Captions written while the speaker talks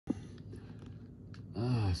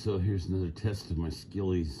So here's another test of my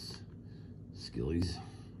skills.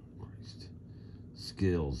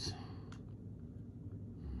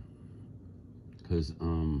 Because,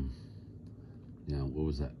 yeah, what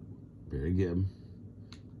was that? Barry Gibb,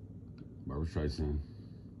 Barbra Streisand,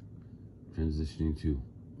 transitioning to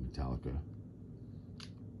Metallica.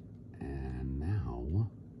 And now,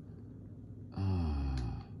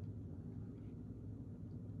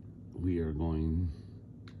 we are going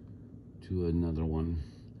to another one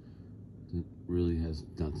that really has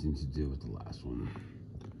nothing to do with the last one.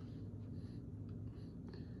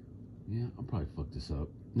 Yeah, I'll probably fuck this up.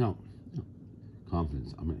 No.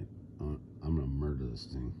 Confidence. I'm gonna murder this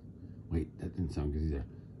thing. Wait, that didn't sound good either.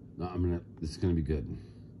 No, this is gonna be good.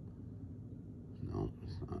 No,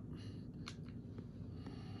 it's not.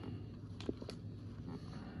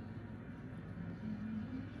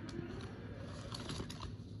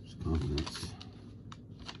 Just confidence.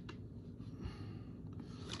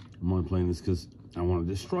 I'm only playing this because I want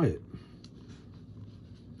to destroy it.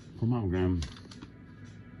 For Monogram.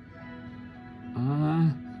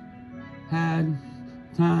 I had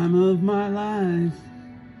time of my life.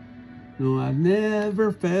 No, I've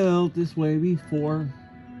never felt this way before.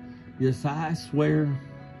 Yes, I swear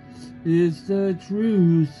it's the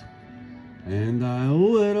truth, and I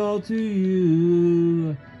owe it all to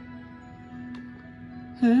you.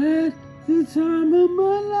 Had the time of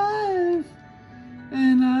my life,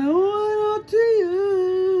 and I owe it all to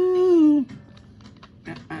you.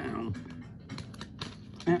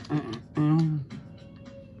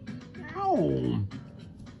 Ow.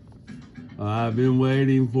 I've been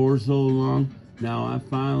waiting for so long. Now I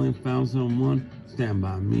finally found someone. Stand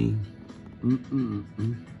by me.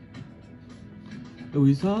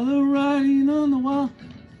 We saw the writing on the wall.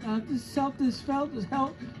 Not this self, this felt, this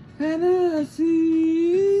help.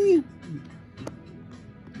 Fantasy.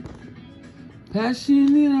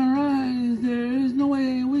 Passion in our eyes. There is no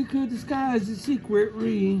way we could disguise the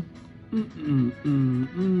secretly.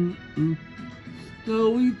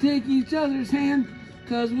 So we take each other's hand,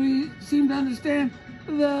 cause we seem to understand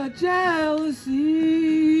the jealousy.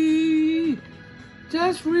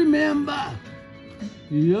 Just remember,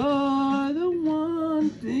 you're the one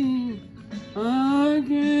thing I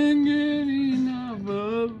can't get enough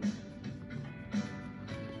of.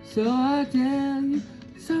 So I tell you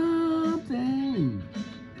something.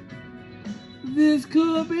 This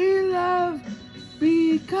could be love,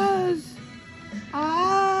 because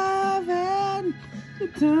I've had the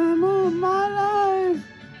time of my life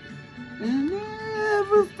and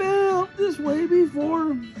never felt this way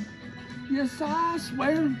before. Yes, I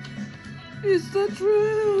swear it's the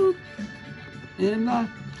truth, and I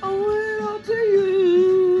owe it all to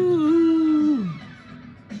you.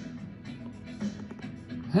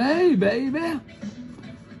 Hey, baby. I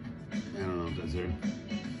don't know if that's her.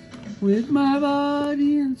 With my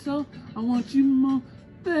body and soul, I want you more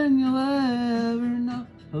than you'll ever know.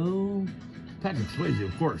 Oh, Patrick Swayze,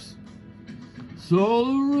 of course. So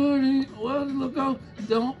running, well, look out!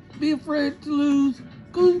 Don't be afraid to lose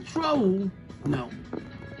control. No.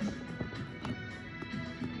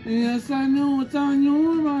 Yes, I know what's on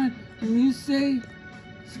your mind. And you say,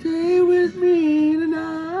 stay with me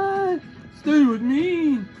tonight. Stay with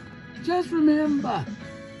me. Just remember,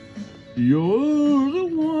 you're the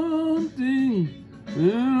one thing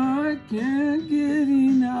that I can't get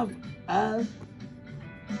enough of.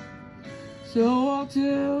 So I'll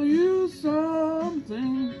tell you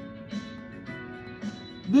something.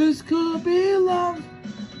 This could be love,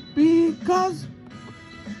 because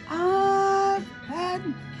I've had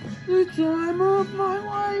the time of my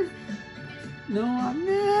life. No, I've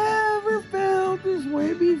never felt this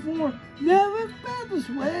way before. Never felt this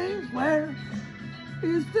way. I swear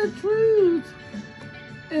it's the truth,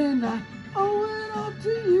 and I owe it all to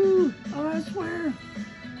you. I swear.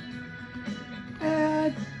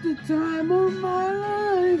 At the time of my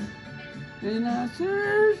life, and I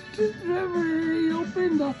searched every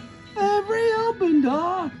open door,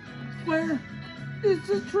 swear it's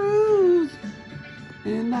the truth,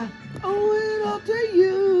 and I owe it all to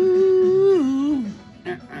you.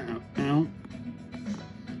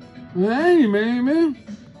 Hey, baby.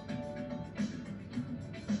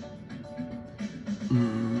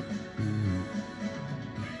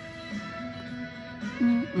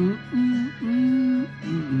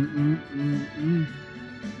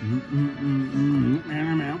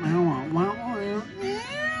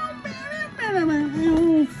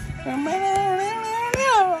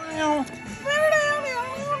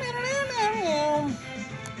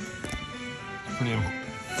 Pretty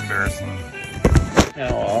embarrassing.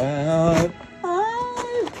 I've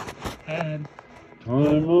had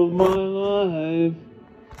time of my life.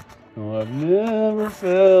 No, I've never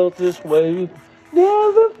felt this way.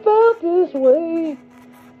 Never felt this way.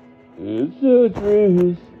 It's the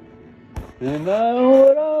truth. And I owe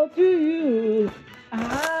it all to you.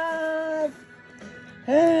 I've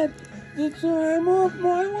had the time of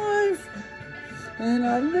my life. And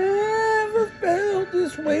I've never felt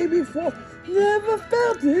this way before. Never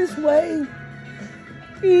felt this way.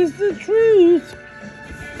 It's the truth.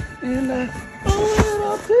 And I owe it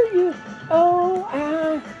all to you. Oh,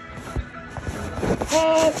 I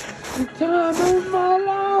had the time of my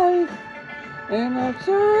life. And I've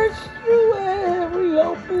searched through every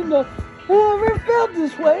open door. Never felt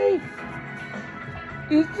this way.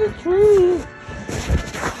 It's the truth.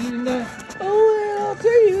 And I owe it all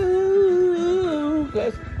to you.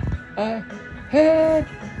 'Cause I had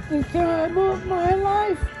the time of my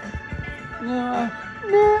life. No, I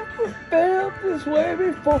never felt this way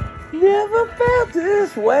before. Never felt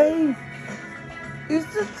this way. It's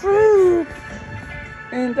the truth.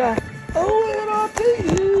 And I owe it all to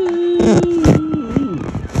you.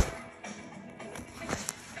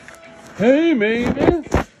 Hey, baby.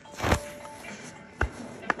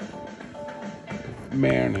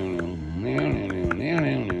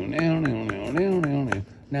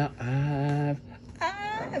 Now I've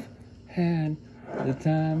had the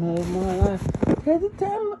time of my life. Had the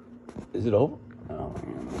time. Is it over?